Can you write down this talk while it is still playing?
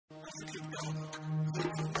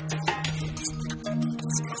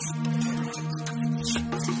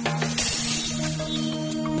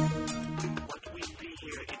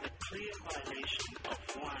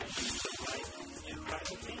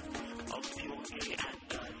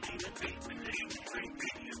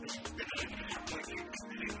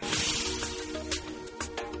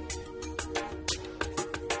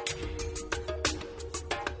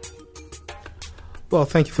Well,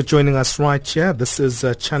 thank you for joining us right here. This is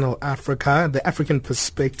Channel Africa, the African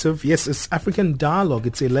perspective. Yes, it's African Dialogue.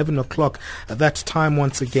 It's 11 o'clock at that time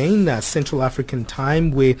once again, Central African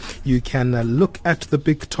time, where you can look at the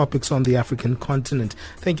big topics on the African continent.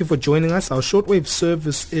 Thank you for joining us. Our shortwave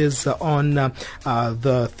service is on the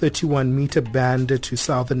 31-meter band to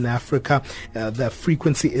Southern Africa. The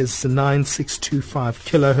frequency is 9625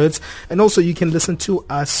 kilohertz. And also you can listen to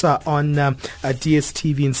us on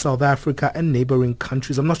DSTV in South Africa and neighboring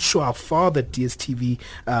countries. I'm not sure how far that DSTV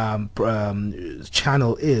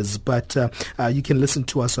channel is, but you can listen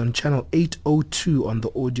to us on channel 802 on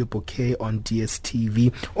the audio bouquet on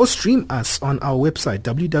DSTV, or stream us on our website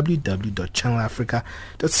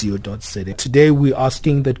www.channelafrica.co.za. Today we're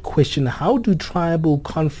asking that question: how do tribal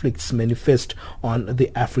conflicts manifest on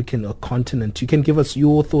the African continent? You can give us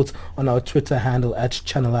your thoughts on our Twitter handle at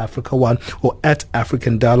Channel Africa 1 or at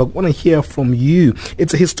African Dialogue. I want to hear from you.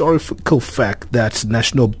 It's a historical fact that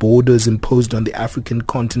national borders imposed on the African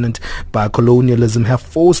continent by colonialism have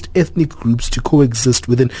forced ethnic groups to coexist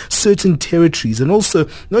within certain territories, and also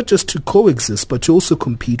not just to coexist but to also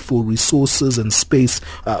compete for resources and space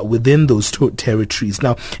within those territories.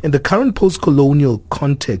 Now, in the current post-colonial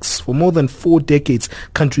context, for more than 4 decades,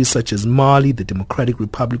 countries such as Mali, the Democratic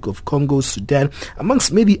Republic of Congo, Sudan,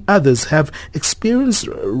 amongst many others, have experienced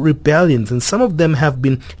rebellions, and some of them have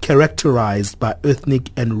been characterized by ethnic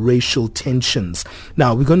and racial tensions.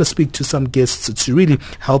 Now, we're going to speak to some guests to really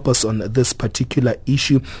help us on this particular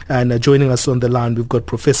issue. And joining us on the line, we've got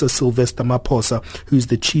Professor Sylvester Maphosa, who's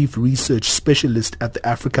the Chief Research Specialist at the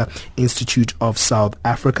Africa Institute of South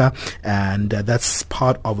Africa. And that's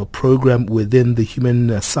part of a program within the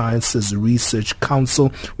Human Sciences Research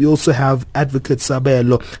Council. We also have Advocate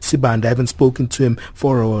Sabelo Sibanda. I haven't spoken to him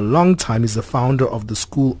for a long time. He's the founder of the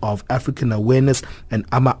School of African Awareness and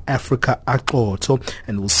Ama-Africa-Aqotho.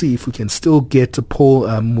 And we'll see if we can still get to Paul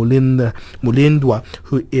Mulindwa,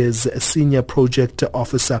 who is a Senior Project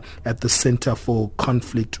Officer at the Center for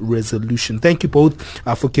Conflict Resolution. Thank you both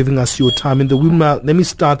for giving us your time. In the let me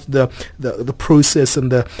start the process and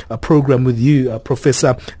the program with you,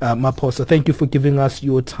 Professor Maphosa. Thank you for giving us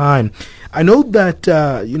your time. I know that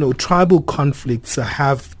tribal conflicts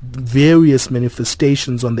have various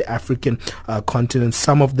manifestations on the African continent.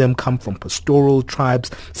 Some of them come from pastoral tribes.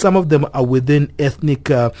 Some of them are within ethnic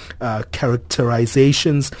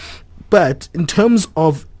characterizations. But in terms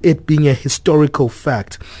of it being a historical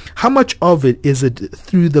fact, how much of it is it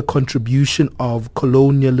through the contribution of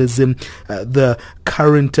colonialism, the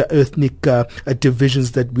current ethnic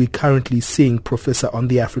divisions that we're currently seeing, Professor, on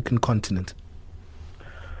the African continent?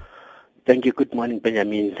 Thank you. Good morning,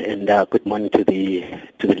 Benjamin, and good morning to the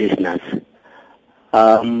listeners.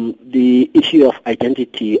 The issue of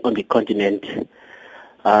identity on the continent.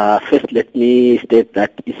 First, let me state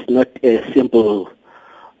that it's not a simple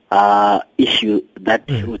issue that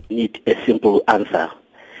would need a simple answer.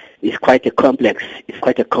 It's quite a complex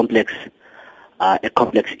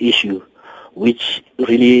issue, which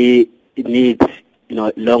really needs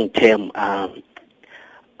long-term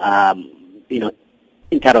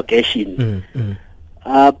interrogation.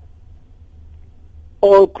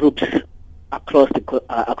 All groups across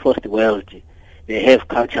the world, they have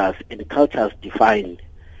cultures, and cultures define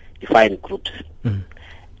groups.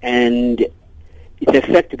 And it's a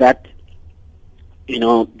fact that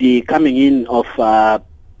the coming in of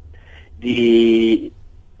the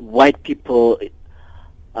white people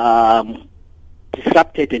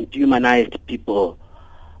disrupted and dehumanized people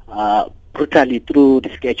brutally through the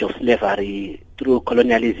scourge of slavery, through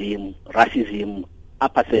colonialism, racism,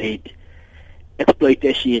 apartheid,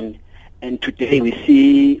 exploitation, and today we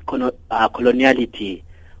see coloniality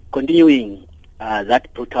continuing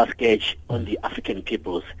that brutal scourge on the African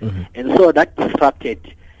peoples. And so that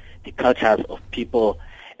disrupted the cultures of people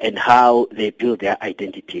and how they build their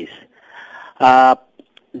identities.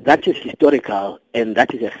 That is historical, and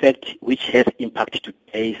that is a fact which has impacted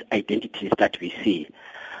today's identities that we see.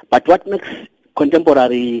 But what makes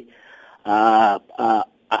contemporary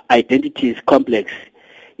identities complex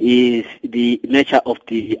is the nature of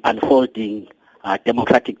the unfolding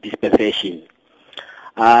democratic dispensation.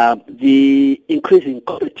 The increasing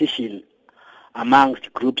competition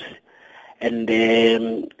amongst groups and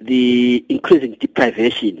the increasing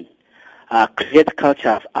deprivation create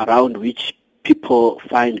cultures around which people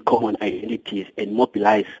find common identities and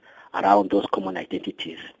mobilize around those common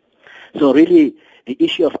identities. So really, the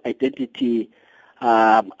issue of identity,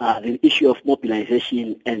 the issue of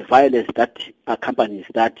mobilization and violence that accompanies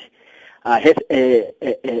that has a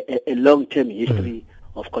long-term history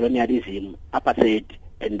of colonialism, apartheid,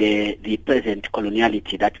 and the present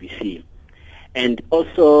coloniality that we see. And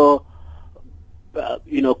also,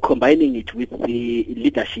 combining it with the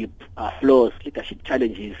leadership flaws, leadership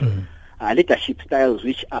challenges, leadership styles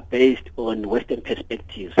which are based on Western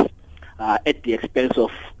perspectives at the expense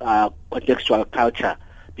of contextual culture,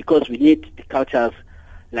 because we need the cultures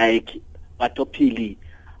like Batopili,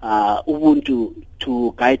 Ubuntu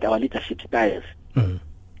to guide our leadership styles.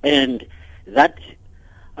 And that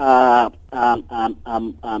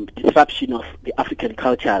disruption of the African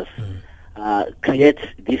cultures creates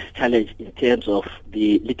this challenge in terms of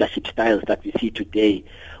the leadership styles that we see today,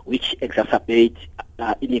 which exacerbate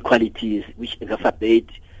inequalities, which exacerbate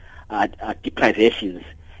deprivations.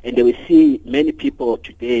 And we see many people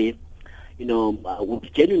today,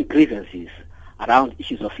 with genuine grievances around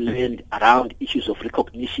issues of land, around issues of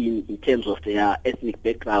recognition in terms of their ethnic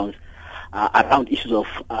backgrounds, around issues of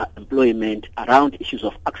employment, around issues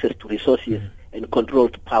of access to resources and control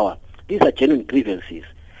to power. These are genuine grievances.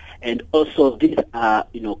 And also these are,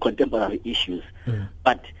 contemporary issues,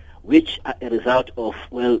 but which are a result of,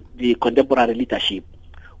 the contemporary leadership,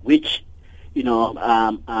 which,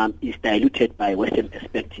 is diluted by Western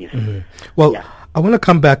perspectives. I want to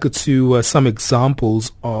come back to some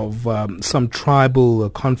examples of some tribal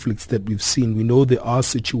conflicts that we've seen. We know there are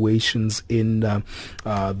situations in the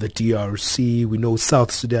DRC. We know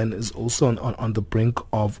South Sudan is also on the brink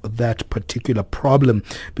of that particular problem,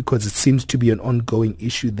 because it seems to be an ongoing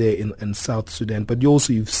issue there in South Sudan. But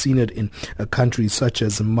you've seen it in countries such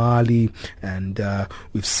as Mali, and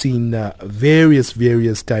we've seen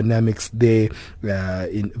various dynamics there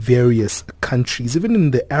in various countries. Even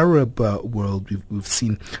in the Arab world, we've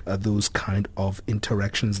seen those kind of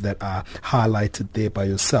interactions that are highlighted there by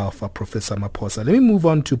yourself, Professor Maphosa. Let me move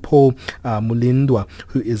on to Paul Mulindwa,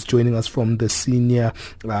 who is joining us from the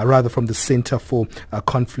from the Center for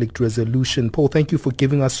Conflict Resolution. Paul, thank you for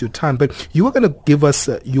giving us your time. But you are going to give us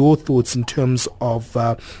your thoughts in terms of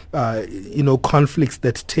conflicts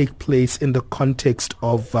that take place in the context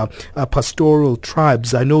of pastoral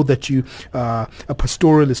tribes. I know that you are a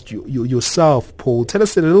pastoralist yourself, Paul. Tell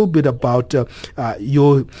us a little bit about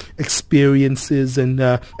your experiences and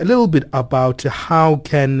a little bit about how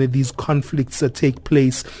can these conflicts take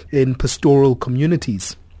place in pastoral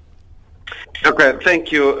communities. Okay, thank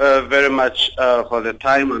you very much for the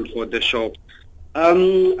time and for the show.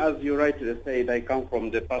 As you rightly said, I come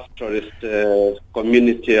from the pastoralist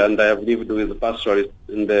community, and I have lived with pastoralists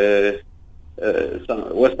in the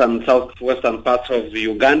southwestern parts of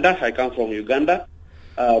Uganda. I come from Uganda.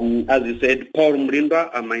 As you said, Paul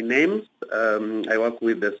Mulindwa are my names. I work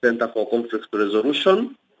with the Center for Conflict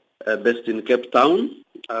Resolution based in Cape Town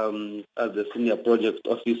as the Senior Project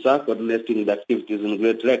Officer coordinating the activities in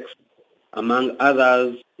Great Lakes. Among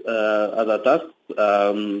other tasks,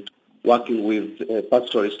 working with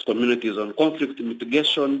pastoralist communities on conflict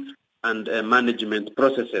mitigation and management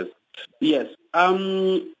processes. Yes,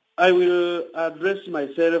 I will address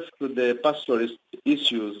myself to the pastoralist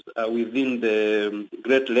issues within the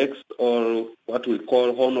Great Lakes, or what we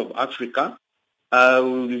call Horn of Africa.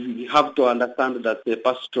 We have to understand that the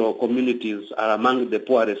pastoral communities are among the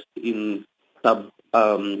poorest in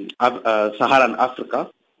Saharan Africa,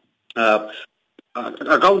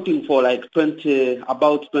 accounting for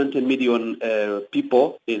about 20 million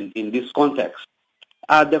people in this context.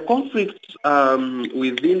 The conflicts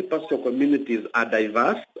within pastoral communities are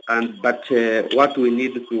diverse, but what we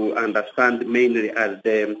need to understand mainly are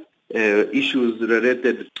the issues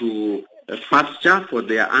related to pasture for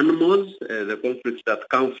their animals, the conflicts that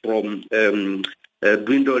come from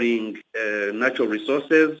dwindling natural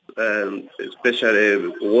resources, especially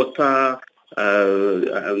water,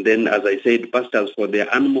 and then, as I said, pastures for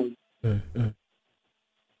their animals.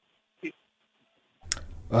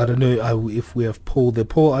 I don't know if we have Paul there.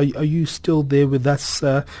 Paul, are you still there with us?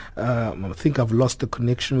 I think I've lost the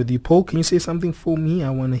connection with you. Paul, can you say something for me?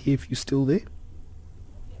 I want to hear if you're still there.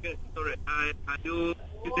 Yes, sorry. Are you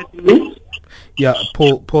getting me? Yeah,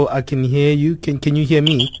 Paul, I can hear you. Can you hear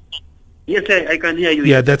me? Yes, I can hear you.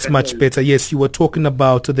 Yeah, that's much better. Yes, you were talking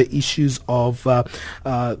about the issues of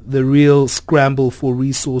the real scramble for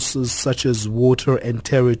resources such as water and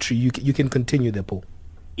territory. You can continue there, Paul.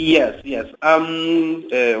 Yes.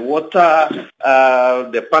 Water,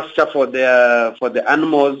 the pasture for the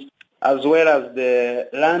animals, as well as the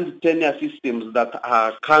land tenure systems that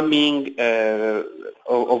are coming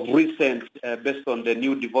of recent based on the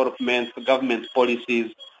new developments, government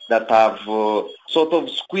policies that have sort of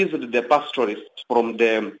squeezed the pastoralists from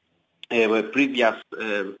the previous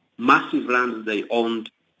massive lands they owned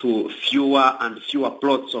to fewer and fewer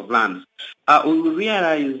plots of land. We will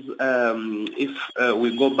realize, if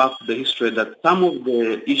we go back to the history, that some of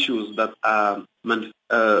the issues that are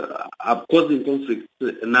causing conflict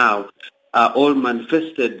now are all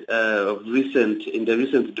manifested in the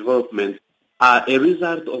recent development are a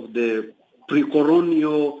result of the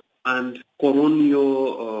pre-colonial and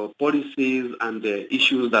colonial policies and the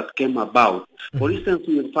issues that came about. For instance,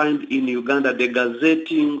 you will find in Uganda the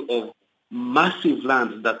gazetting of massive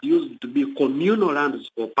lands that used to be communal lands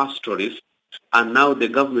for pastoralists, and now the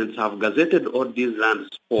governments have gazetted all these lands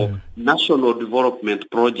for national development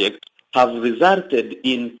projects, have resulted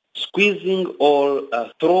in squeezing or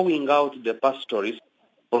throwing out the pastoralists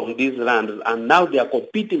from these lands, and now they are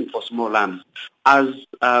competing for small lands. As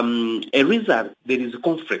a result, there is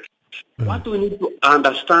conflict. What we need to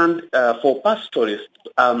understand for pastoralists,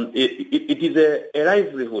 it is a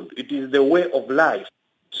livelihood. It is the way of life.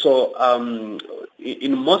 So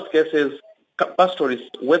in most cases, pastoralists,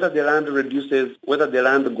 whether the land reduces, whether the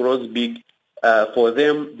land grows big, for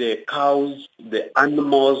them, the cows, the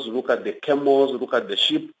animals, look at the camels, look at the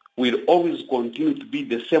sheep, will always continue to be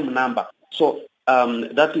the same number. So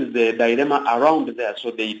that is the dilemma around there.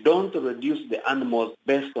 So they don't reduce the animals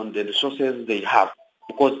based on the resources they have,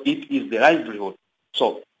 because it is the livelihood.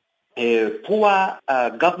 So poor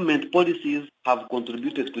government policies have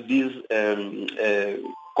contributed to this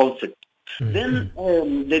conflict. Then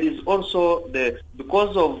there is also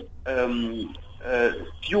because of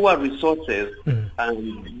fewer resources,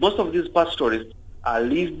 and most of these pastoralists are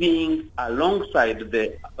living alongside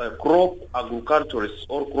the crop agriculturists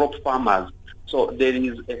or crop farmers. So there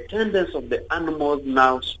is a tendency of the animals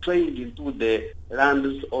now straying into the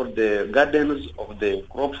lands or the gardens of the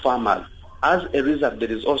crop farmers. As a result,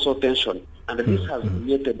 there is also tension, and this has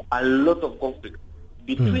created a lot of conflict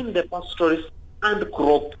between the pastoralists and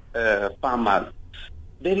crop farmers.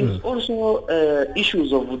 There is also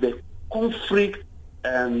issues of the conflict,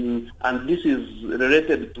 and this is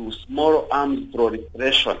related to small arms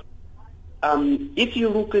proliferation. If you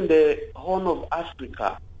look in the Horn of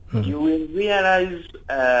Africa, you will realize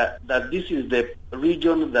that this is the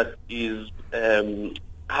region that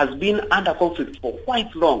has been under conflict for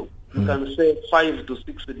quite long. You can say 5 to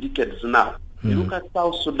 6 decades now. You look at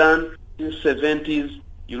South Sudan since 70s.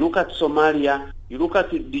 You look at Somalia. You look at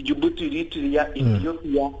Djibouti, Eritrea,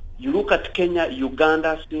 Ethiopia. You look at Kenya,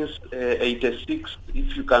 Uganda since 86,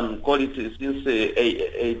 if you can call it, since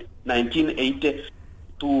 1980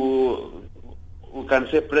 to, we can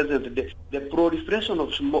say, present day. The proliferation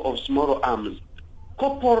of small arms,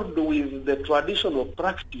 coupled with the traditional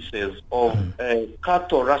practices of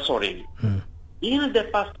cattle rustling. In the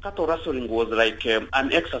past, cattle rustling was like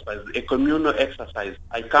an exercise, a communal exercise.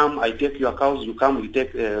 I come, I take your cows, you come, we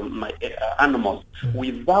take my animals,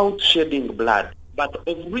 without shedding blood. But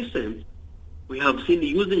of recent, we have seen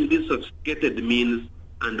using these sophisticated means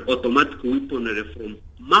and automatic weaponry from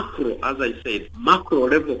macro, as I said, macro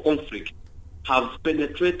level conflict have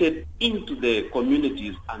penetrated into the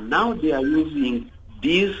communities, and now they are using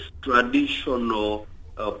this traditional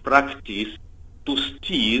practice to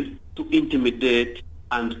steal, to intimidate,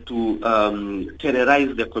 and to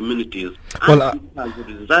terrorize the communities. And it has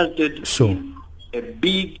resulted in a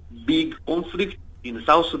big conflict in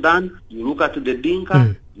South Sudan. You look at the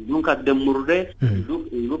Dinka, you look at the Murde,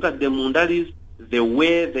 you look at the Mundaris, the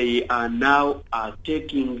way they are now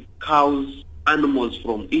taking cows, animals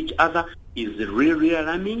from each other is really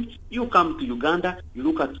alarming. You come to Uganda, you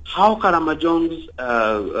look at how Karamajongs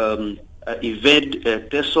evade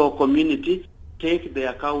Teso community, take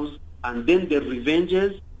their cows, and then the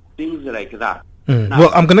revenges, things like that. Now,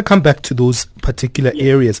 well, I'm going to come back to those particular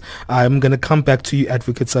areas. I'm going to come back to you,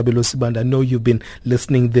 Advocate Sabelo Sibanda. I know you've been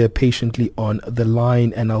listening there patiently on the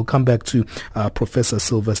line, and I'll come back to Professor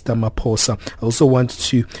Sylvester Maphosa. I also want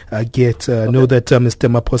to know that Mr.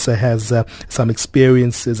 Maphosa has some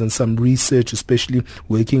experiences and some research, especially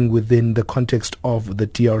working within the context of the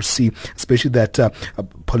DRC, especially that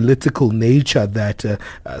political nature that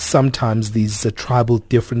sometimes these tribal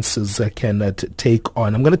differences can take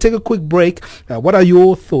on. I'm going to take a quick break. What are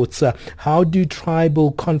your thoughts? How do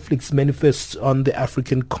tribal conflicts manifest on the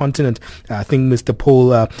African continent? I think Mr. Paul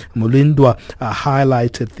Mulindwa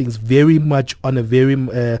highlighted things very much on a very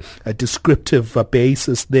descriptive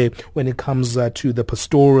basis there when it comes to the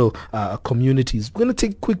pastoral communities. We're going to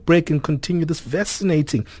take a quick break and continue this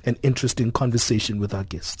fascinating and interesting conversation with our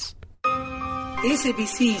guests.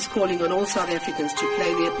 SABC is calling on all South Africans to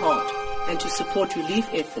play their part and to support relief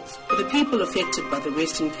efforts for the people affected by the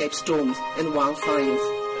Western Cape storms and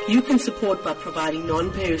wildfires. You can support by providing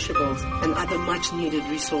non-perishables and other much-needed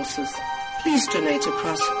resources. Please donate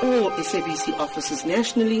across all SABC offices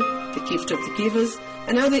nationally, the Gift of the Givers,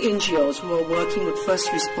 and other NGOs who are working with first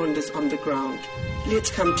responders on the ground. Let's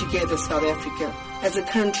come together, South Africa, as a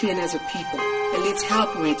country and as a people, and let's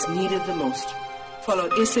help where it's needed the most. Follow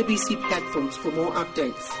SABC platforms for more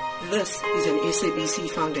updates. This is an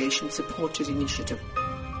SABC Foundation-supported initiative.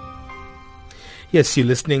 Yes, you're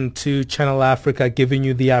listening to Channel Africa, giving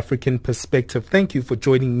you the African perspective. Thank you for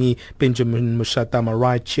joining me, Benjamin Mushatama,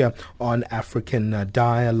 right here on African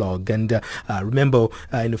Dialogue. And remember,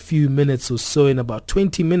 in a few minutes or so, in about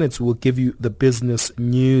 20 minutes, we'll give you the business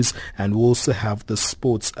news, and we'll also have the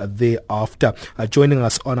sports thereafter. Joining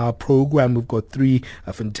us on our program, we've got three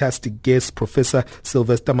fantastic guests. Professor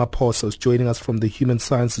Sylvester Maphosa is joining us from the Human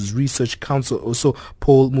Sciences Research Council. Also,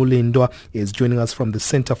 Paul Mulindwa is joining us from the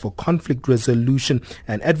Center for Conflict Resolution.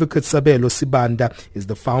 And Advocate Sabelo Sibanda is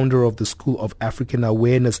the founder of the School of African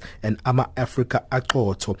Awareness and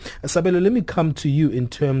Ama-Africa-Aqotho. Sabelo, let me come to you in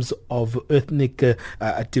terms of ethnic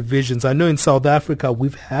divisions. I know in South Africa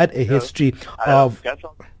we've had a history of...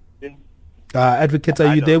 Advocate,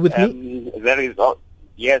 are you there with me? There is...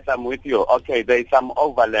 Yes, I'm with you. Okay, there is some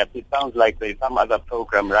overlap. It sounds like there is some other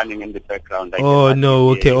program running in the background. Oh, no.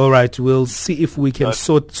 Okay, all right. We'll see if we can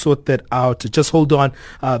sort that out. Just hold on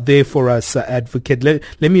there for us, Advocate. Let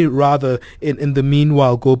me rather, in the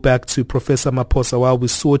meanwhile, go back to Professor Maphosa while we're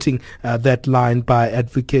sorting that line by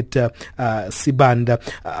Advocate Sibanda.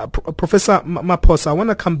 Professor Maphosa, I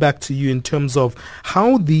want to come back to you in terms of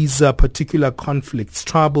how these particular conflicts,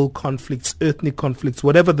 tribal conflicts, ethnic conflicts,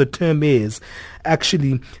 whatever the term is,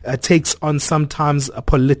 actually takes on sometimes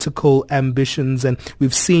political ambitions, and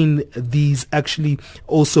we've seen these actually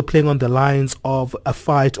also playing on the lines of a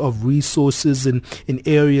fight of resources in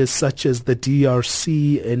areas such as the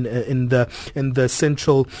DRC in the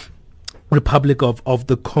Central Republic of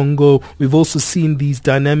the Congo. We've also seen these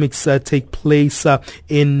dynamics take place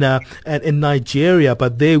in Nigeria,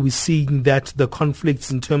 but there we're seeing that the conflicts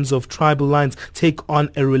in terms of tribal lines take on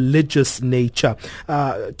a religious nature.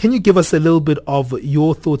 Can you give us a little bit of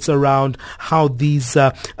your thoughts around how these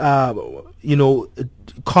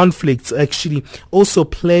conflicts actually also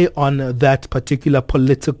play on that particular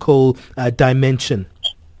political dimension?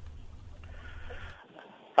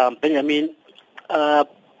 Benjamin,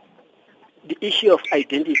 the issue of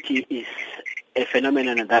identity is a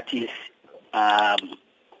phenomenon that is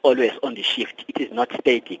always on the shift. It is not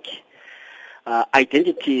static.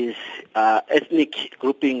 Identities, ethnic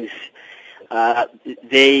groupings,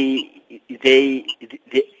 the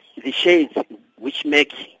shades which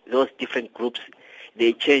make those different groups,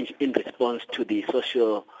 they change in response to the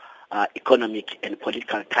socio economic and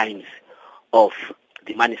political times of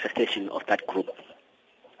the manifestation of that group.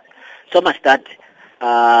 So much that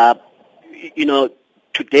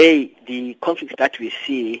today the conflicts that we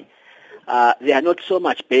see, they are not so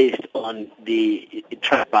much based on the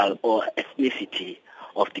tribal or ethnicity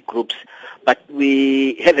of the groups, but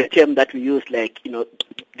we have a term that we use like,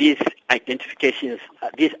 these identifications,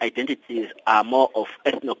 these identities are more of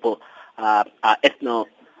ethnopolitical.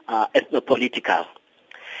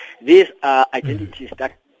 These are identities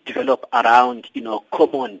that develop around,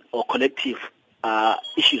 common or collective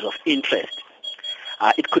issues of interest.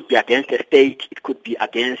 It could be against a state, it could be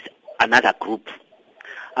against another group.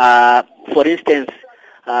 For instance,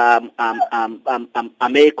 I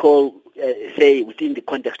may call, say, within the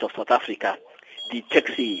context of South Africa, the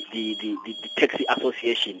taxi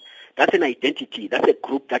association. That's an identity. That's a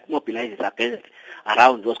group that mobilizes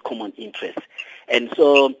around those common interests. And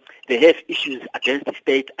so they have issues against the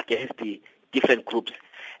state, against the different groups.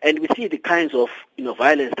 And we see the kinds of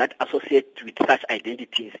violence that associate with such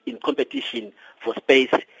identities in competition for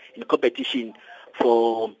space, in competition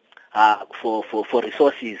for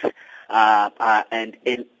resources, and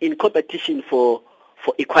in competition for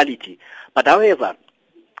equality. But however,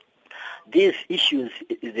 these issues,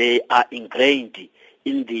 they are ingrained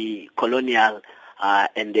in the colonial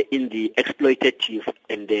and in the exploitative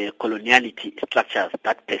and the coloniality structures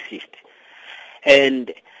that persist.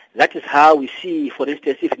 And that is how we see, for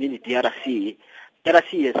instance, even in the DRC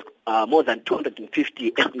has more than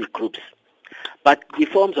 250 ethnic groups. But the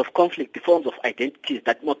forms of conflict, the forms of identities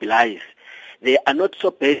that mobilize, they are not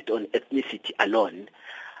so based on ethnicity alone.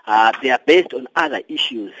 They are based on other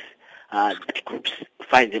issues that groups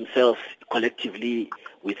find themselves collectively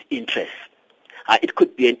with interest. It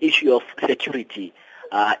could be an issue of security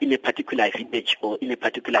in a particular village or in a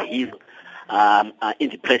particular hill. in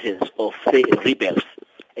the presence of, say, rebels.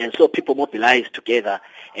 And so people mobilize together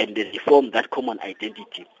and they form that common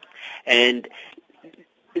identity. And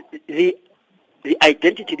the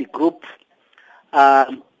identity, the group,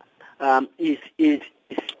 is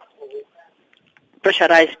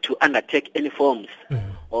pressurized to undertake any forms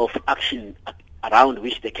of action around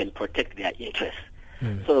which they can protect their interests.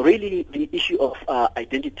 So really, the issue of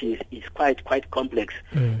identity is quite complex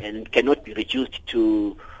and cannot be reduced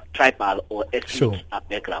to tribal or ethnic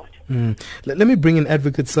background. Let me bring in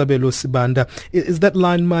Advocate Sabelo Sibanda. Is that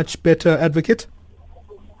line much better, Advocate?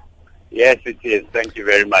 Yes, it is. Thank you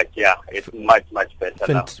very much. Yeah, it's much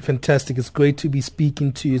better now. Fantastic. It's great to be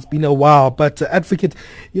speaking to you. It's been a while. But Advocate,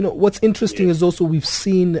 what's interesting is also we've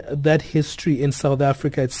seen that history in South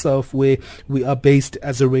Africa itself, where we are based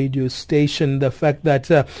as a radio station. The fact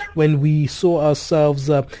that when we saw ourselves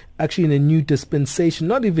actually in a new dispensation,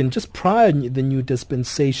 not even just prior to the new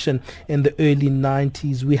dispensation in the early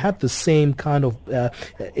 90s, we had the same kind of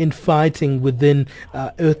infighting within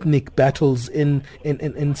ethnic battles in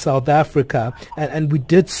South Africa. And we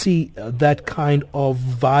did see that kind of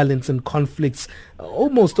violence and conflicts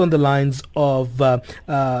almost on the lines of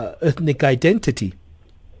ethnic identity.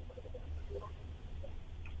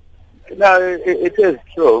 No, it is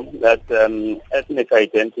true that ethnic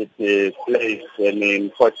identity plays an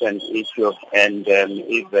important issue and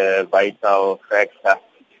is a vital factor.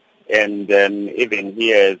 And even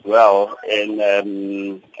here as well, in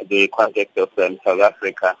the context of South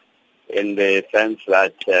Africa, in the sense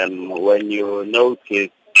that when you notice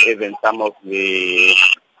even some of the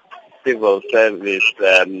civil service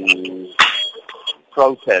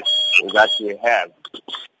protests that we have,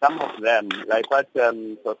 some of them, like what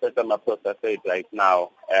Professor Maphosa said right now,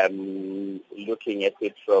 looking at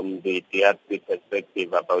it from the DRC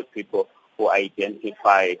perspective about people who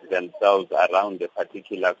identify themselves around a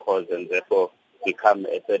particular cause and therefore become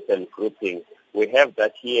a certain grouping. We have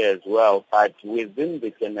that here as well, but within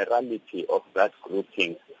the generality of that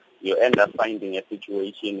grouping, you end up finding a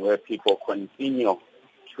situation where people continue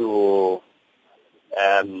to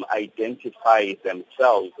identify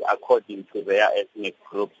themselves according to their ethnic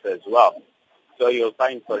groups as well. So you'll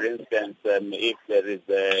find, for instance, if there is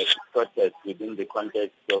a protest within the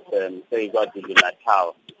context of, say,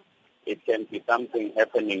 KwaZulu-Natal, it can be something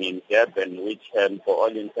happening in Durban, which for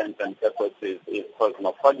all intents and purposes is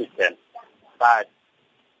cosmopolitan. But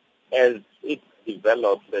as it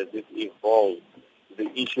develops, as it evolves, the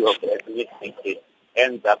issue of ethnicity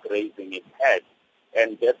ends up raising its head.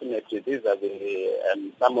 And definitely these are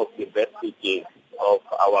some of the vestiges of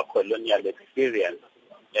our colonial experience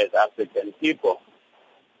as African people,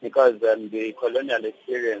 because the colonial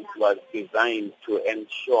experience was designed to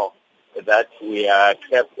ensure that we are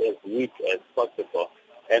kept as weak as possible.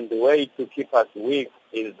 And the way to keep us weak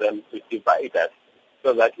is to divide us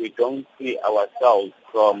so that we don't see ourselves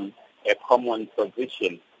from a common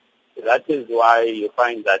position. That is why you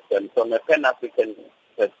find that from a Pan-African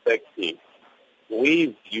perspective,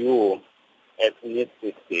 we view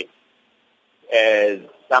ethnicity as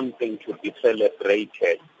something to be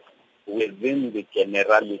celebrated within the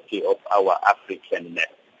generality of our Africanness.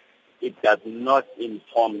 It does not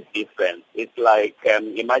inform difference. It's like,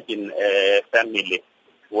 imagine a family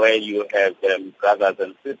where you have brothers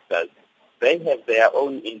and sisters. They have their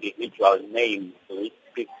own individual names which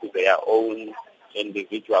speak to their own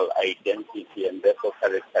individual identity and therefore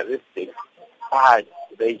characteristics, but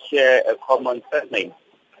they share a common surname.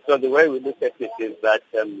 So the way we look at it is that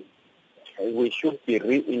we should be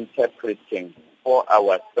reinterpreting for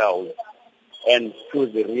ourselves and through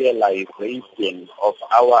the realization of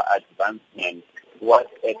our advancement what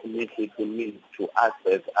ethnicity means to us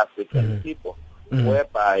as African people,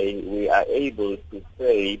 whereby we are able to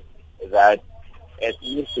say that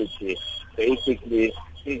ethnicity basically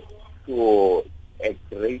speaks to a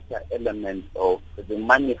greater element of the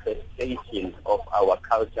manifestation of our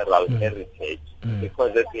cultural heritage,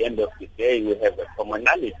 because at the end of the day we have a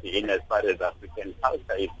commonality in as far as African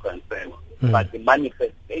culture is concerned, but the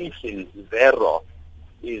manifestation thereof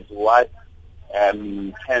is what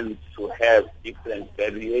tends to have different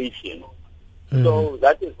variations. So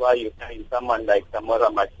that is why you find someone like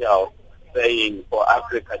Samora Machel saying for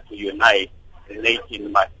Africa to unite, the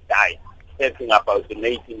nation must die, talking about the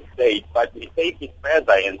nation state, but we take it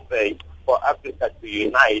further and say for Africa to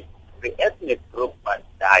unite, the ethnic group must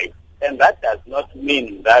die. And that does not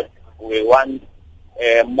mean that we want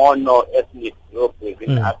a mono-ethnic group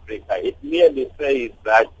within Africa. It merely says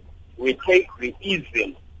that we take the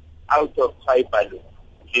ism out of tribalism.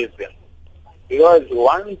 Because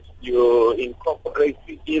once you incorporate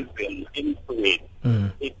the ism into it,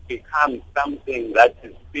 it becomes something that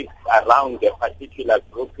is fixed around a particular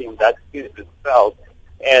grouping that sees itself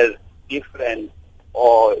as different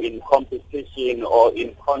or in competition or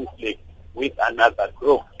in conflict with another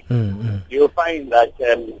group. Mm-hmm. You find that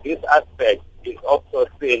this aspect is also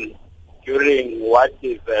seen during what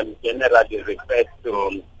is generally referred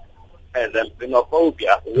to as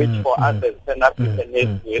xenophobia, which for us as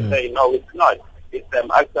Pan-Africanists, we say, no, it's not. It's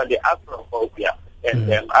actually Afrophobia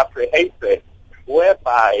and Afro-hatred,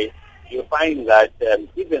 whereby you find that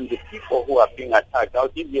even the people who are being attacked, I'll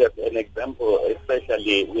give you an example,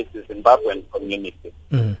 especially with the Zimbabwean community.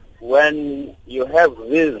 When you have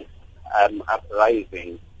these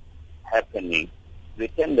uprisings happening, the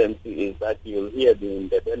tendency is that you'll hear the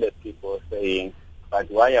Ndebele people saying, but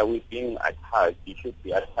why are we being attacked? You should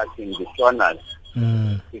be attacking the Shonas.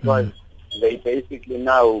 Because they basically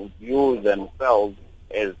now view themselves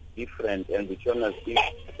as different and the Shonas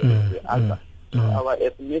different the other. Our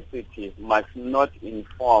ethnicity must not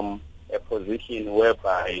inform a position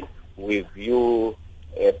whereby we view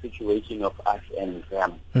a situation of us and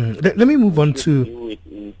them. Let me move on to...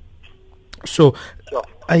 So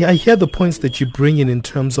I hear the points that you bring in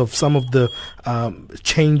terms of some of the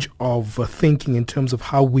change of thinking in terms of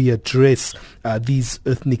how we address these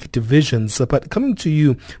ethnic divisions. But coming to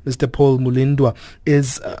you, Mr. Paul Mulindwa,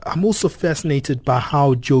 I'm also fascinated by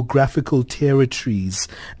how geographical territories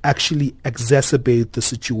actually exacerbate the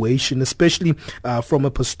situation, especially from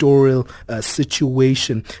a pastoral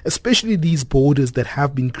situation, especially these borders that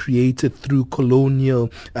have been created through colonial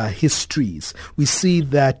histories. We see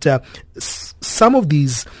that some of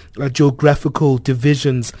these geographical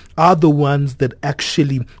divisions are the ones that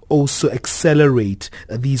actually also accelerate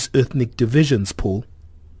these ethnic divisions, Paul.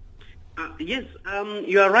 Yes,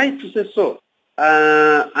 you are right to say so.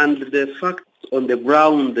 And the facts on the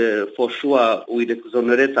ground, for sure, will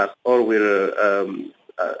exonerate us or will,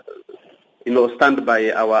 stand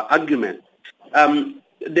by our argument.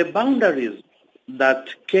 The boundaries that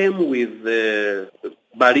came with the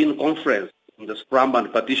Berlin Conference, the scrum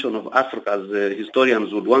and partition of Africa, as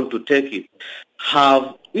historians would want to take it,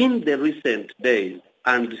 have in the recent days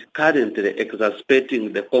and currently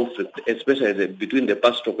exacerbating the conflict, especially between the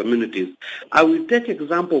pastoral communities. I will take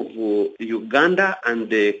example of Uganda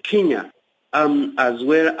and Kenya, as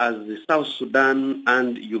well as the South Sudan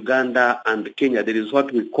and Uganda and Kenya. There is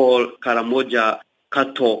what we call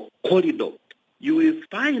Karamoja-Kato corridor. You will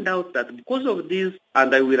find out that because of this,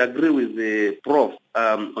 and I will agree with the Prof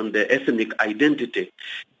on the ethnic identity,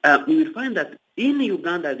 we will find that in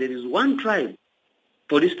Uganda there is one tribe,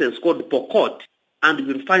 for instance, called Pokot, and you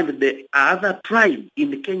will find the other tribe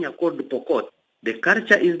in Kenya called Pokot. The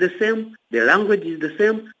culture is the same, the language is the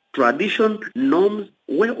same, tradition, norms,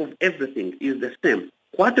 way of everything is the same.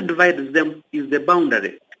 What divides them is the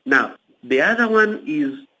boundary. Now, the other one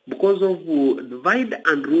is because of divide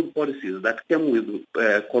and rule policies that came with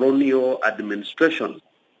colonial administration.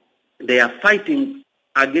 They are fighting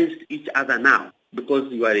against each other now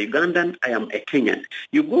because you are a Ugandan, I am a Kenyan.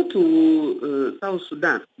 You go to South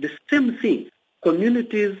Sudan, the same thing.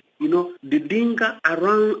 Communities, the Dinka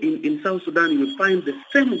around in South Sudan, you find the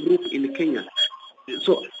same group in Kenya.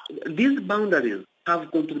 So these boundaries have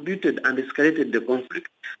contributed and escalated the conflict.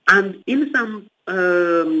 And in some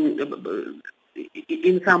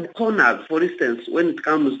corners, for instance, when it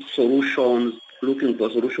comes to solutions, looking for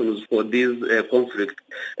solutions for this conflict,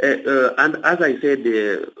 and as I said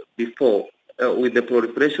before, with the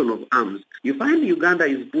proliferation of arms, you find Uganda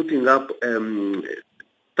is putting up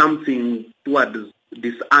something towards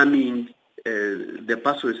disarming the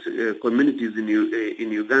pastoral communities in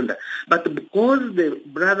Uganda. But because the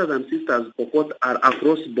brothers and sisters Pokot are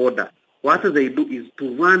across border, what they do is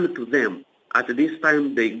to run to them. At this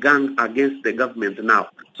time, they gang against the government now.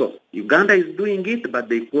 So Uganda is doing it, but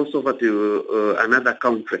they cross over to another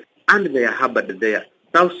country, and they are harbored there.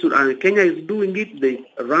 South Sudan, Kenya is doing it. They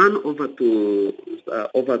run over to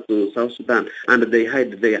South Sudan, and they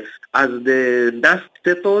hide there. As the dust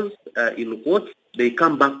settles in courts, they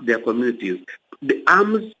come back to their communities. The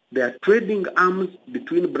arms, they are trading arms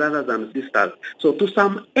between brothers and sisters. So to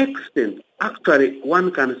some extent, actually,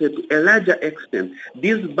 one can say to a larger extent,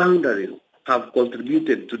 these boundaries have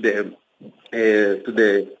contributed to the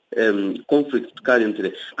conflict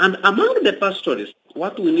currently. And among the pastoralists,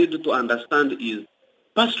 what we need to understand is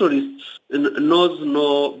pastoralists knows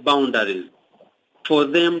no boundaries. For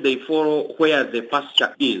them, they follow where the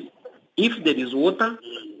pasture is. If there is water,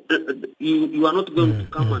 you are not going to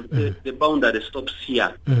come and say the boundary stops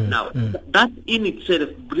here. Now, that in itself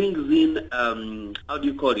brings in, how do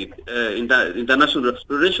you call it, international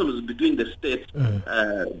relations between the states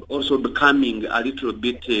also becoming a little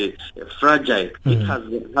bit fragile. It has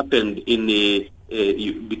happened in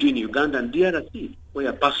between Uganda and DRC,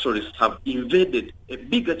 where pastoralists have invaded a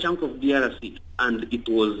bigger chunk of DRC, and it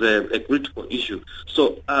was a critical issue.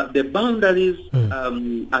 So the boundaries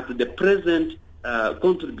at the present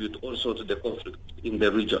contribute also to the conflict in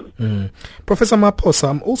the region. Professor Maphosa,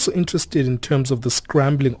 I'm also interested in terms of the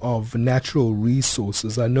scrambling of natural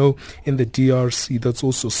resources. I know in the DRC that's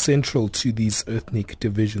also central to these ethnic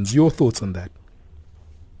divisions. Your thoughts on that?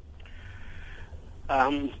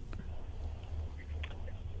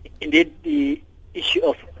 Indeed, the issue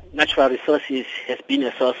of natural resources has been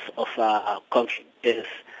a source of conflict.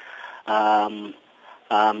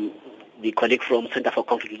 The colleague from Center for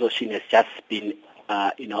Conflict Resolution has just been,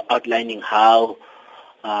 outlining how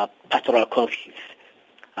pastoral conflicts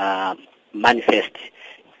manifest.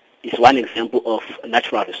 Is one example of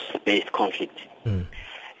natural resource-based conflict.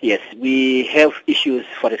 Yes, we have issues,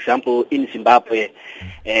 for example, in Zimbabwe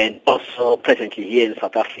and also presently here in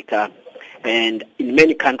South Africa and in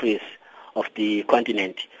many countries of the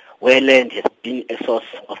continent where land has been a source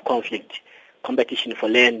of conflict, competition for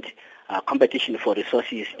land, competition for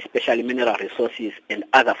resources, especially mineral resources and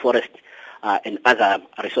other forests and other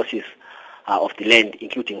resources of the land,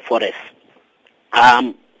 including forests.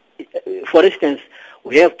 For instance,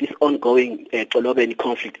 we have this ongoing Xolobeni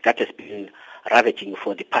conflict that has been ravaging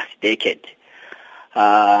for the past decade.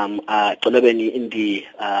 Xolobeni in the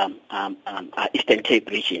Eastern Cape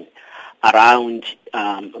region around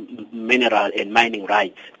mineral and mining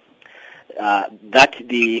rights that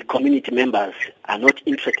the community members are not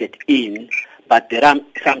interested in, but there are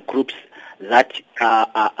some groups that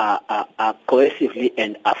are coercively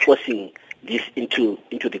and are forcing this into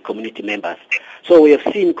the community members. So we have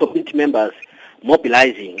seen community members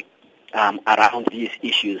mobilizing around these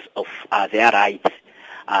issues of their rights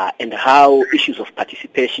and how issues of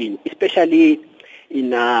participation, especially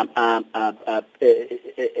in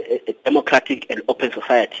democratic and open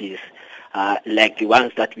societies like the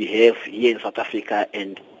ones that we have here in South Africa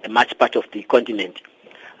and a much part of the continent,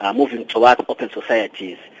 moving towards open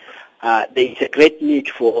societies. There is a great need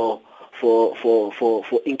for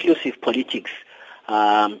inclusive politics,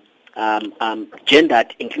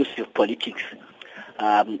 gendered inclusive politics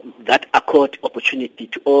that accord opportunity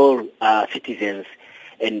to all citizens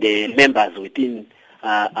and members within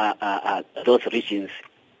those regions,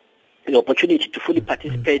 the opportunity to fully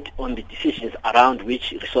participate on the decisions around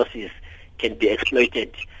which resources can be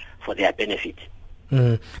exploited for their benefit.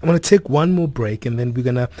 I'm going to take one more break and then we're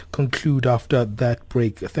going to conclude after that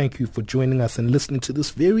break. Thank you for joining us and listening to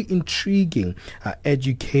this very intriguing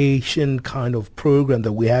education kind of program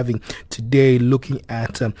that we're having today, looking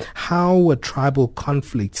at how tribal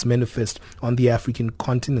conflicts manifest on the African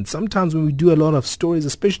continent. Sometimes when we do a lot of stories,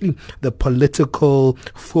 especially the political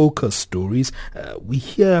focus stories, we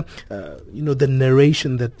hear the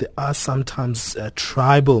narration that there are sometimes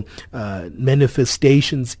tribal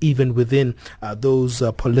manifestations even within those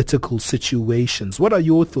political situations. What are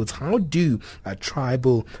your thoughts? How do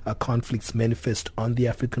tribal conflicts manifest on the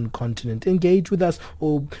African continent? Engage with us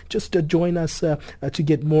or just join us to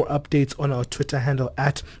get more updates on our Twitter handle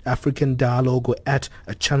at African Dialogue or at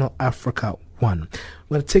Channel Africa 1.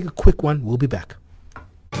 We're going to take a quick one. We'll be back.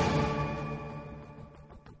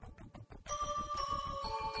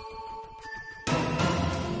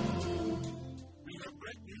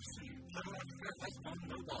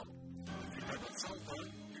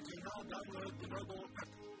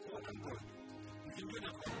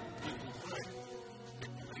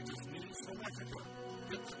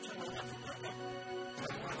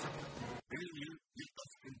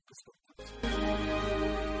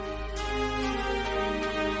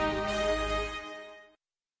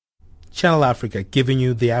 Channel Africa, giving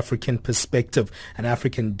you the African perspective. An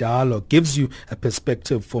African Dialogue gives you a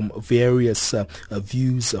perspective from various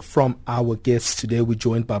views from our guests. Today we're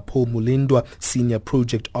joined by Paul Mulindwa, Senior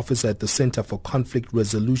Project Officer at the Center for Conflict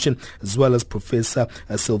Resolution, as well as Professor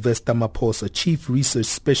Sylvester Maphosa, Chief Research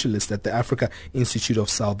Specialist at the Africa Institute of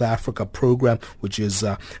South Africa program, which is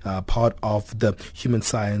part of the Human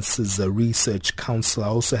Sciences Research Council. I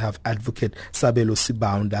also have Advocate Sabelo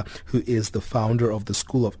Sibanda, who is the founder of the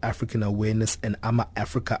School of African awareness and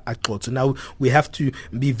Ama-Africa-Aqotho. Now, we have to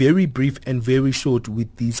be very brief and very short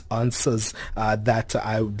with these answers that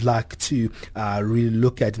I would like to really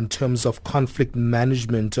look at in terms of conflict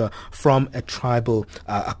management from a tribal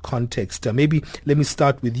context. Maybe let me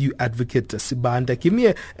start with you, Advocate Sibanda. Give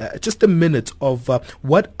me just a minute of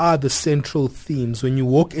what are the central themes when you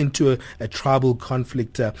walk into a tribal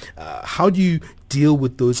conflict. How do you deal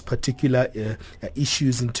with those particular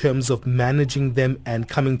issues in terms of managing them and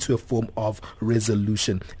coming to a form of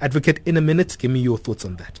resolution? Advocate, in a minute, give me your thoughts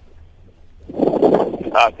on that.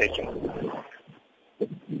 Thank you.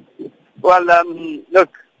 Well, look,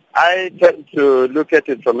 I tend to look at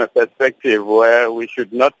it from a perspective where we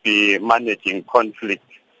should not be managing conflict.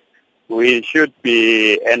 We should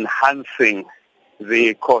be enhancing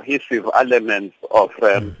the cohesive elements of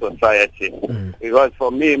society. Because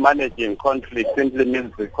for me, managing conflict simply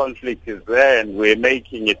means the conflict is there and we're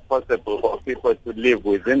making it possible for people to live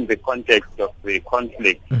within the context of the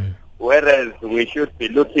conflict. Whereas we should be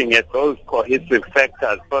looking at those cohesive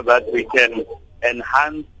factors so that we can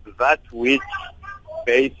enhance that which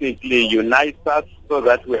basically unites us so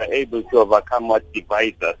that we are able to overcome what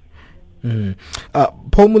divides us.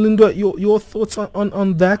 Paul Mulindwa, your thoughts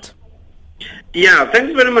on that? Yeah,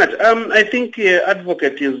 thanks very much. I think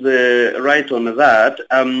Advocate is right on that,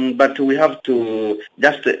 but we have to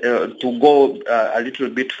just to go a little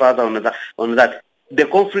bit further on that. The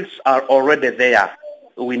conflicts are already there.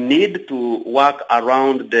 We need to work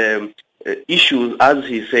around the issues, as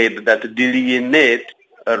he said, that delineate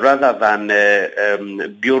rather than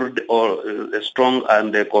build or strong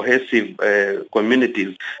and cohesive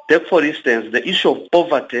communities. Take, for instance, the issue of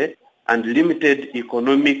poverty and limited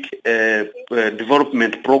economic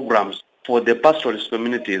development programs for the pastoralist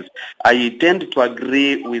communities. I tend to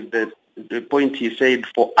agree with the point he said,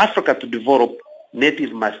 for Africa to develop,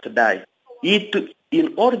 native must die.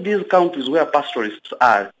 In all these countries where pastoralists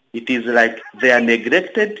are, it is like they are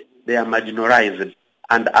neglected, they are marginalized,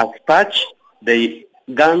 and as such, they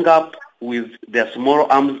gang up with their small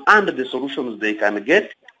arms and the solutions they can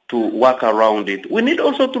get to work around it. We need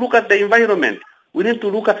also to look at the environment. We need to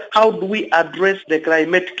look at how do we address the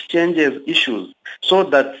climatic changes issues so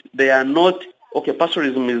that they are not, okay,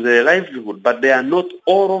 pastoralism is a livelihood, but they are not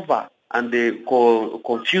all over and they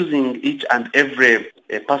confusing each and every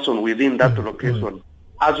person within that location,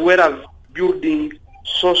 as well as building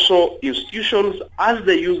social institutions as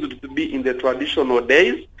they used to be in the traditional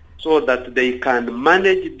days so that they can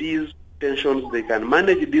manage these tensions, they can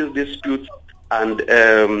manage these disputes and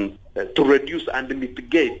to reduce and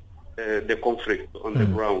mitigate the conflict on the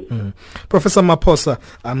ground. Professor Maphosa,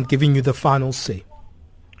 I'm giving you the final say.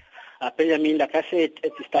 Benjamin, like I said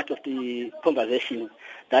at the start of the conversation,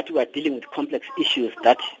 that we are dealing with complex issues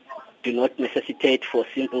that do not necessitate for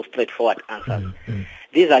simple, straightforward answers.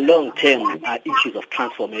 These are long-term issues of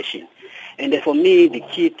transformation. And for me, the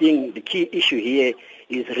key issue here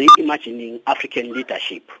is reimagining African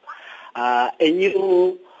leadership. A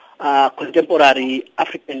new contemporary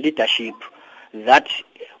African leadership that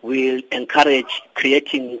will encourage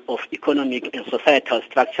creating of economic and societal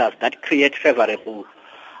structures that create favorable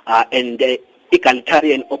and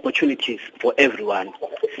egalitarian opportunities for everyone.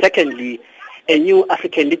 Secondly, a new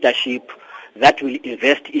African leadership that will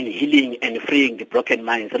invest in healing and freeing the broken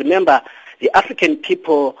minds. Remember, the African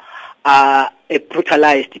people are a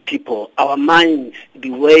brutalized people. Our minds,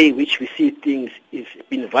 the way in which we see things, is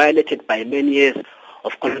been violated by many years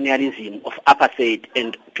of colonialism, of apartheid,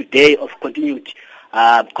 and today of continued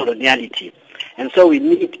coloniality. And so we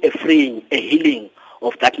need a freeing, a healing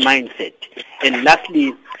of that mindset. And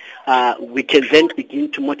lastly, we can then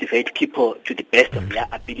begin to motivate people to the best of their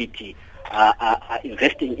ability,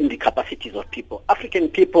 investing in the capacities of people. African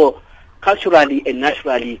people, culturally and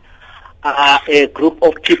naturally, are a group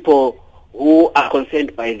of people who are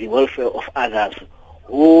concerned by the welfare of others,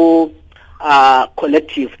 who are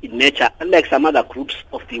collective in nature, unlike some other groups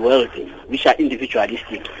of the world which are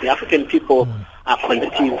individualistic. The African people are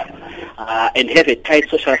collective and have a tight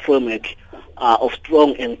social framework of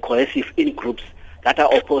strong and cohesive in-groups that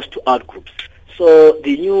are opposed to out-groups. So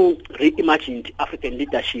the new reimagined African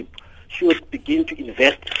leadership should begin to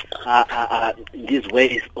invest in these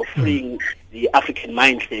ways of freeing the African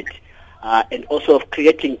mindset and also of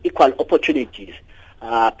creating equal opportunities,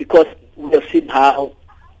 because we have seen how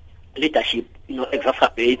leadership,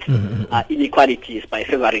 exacerbates inequalities by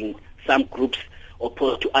favoring some groups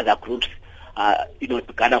opposed to other groups, to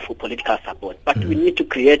gather for political support. But we need to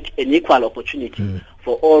create an equal opportunity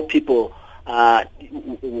for all people,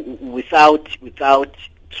 without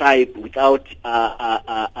tribe, without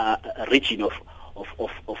a region of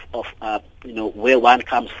where one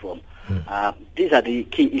comes from. These are the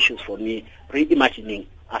key issues for me, reimagining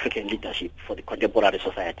African leadership for the contemporary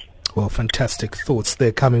society. Well, fantastic thoughts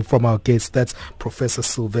there coming from our guest. That's Professor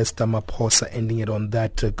Sylvester Maphosa, ending it on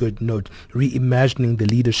that good note. Reimagining the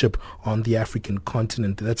leadership on the African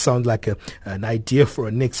continent. That sounds like an idea for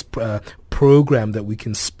a next program that we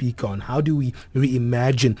can speak on. How do we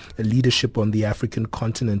reimagine a leadership on the African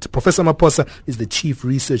continent? Professor Maphosa is the Chief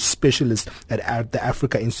Research Specialist at the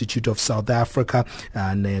Africa Institute of South Africa,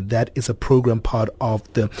 and that is a program part of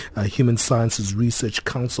the Human Sciences Research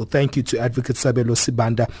Council. Thank you to Advocate Sabelo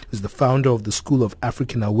Sibanda, who's the founder of the School of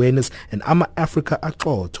African Awareness and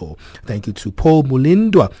Ama-Africa-Aqotho. Thank you to Paul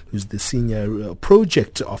Mulindwa, who's the Senior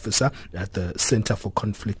Project Officer at the Center for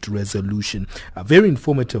Conflict Resolution. A very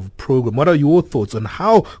informative program. What are your thoughts on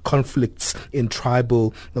how conflicts in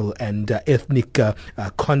tribal and ethnic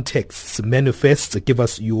contexts manifest? Give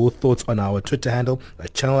us your thoughts on our Twitter handle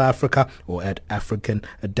at Channel Africa or at African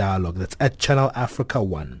Dialogue. That's at Channel Africa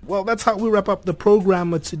 1. Well, that's how we wrap up the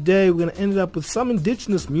program today. We're going to end up with some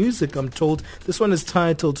indigenous music, I'm told. This one is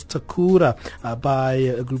titled Takura by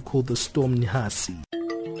a group called the Storm Nihasi.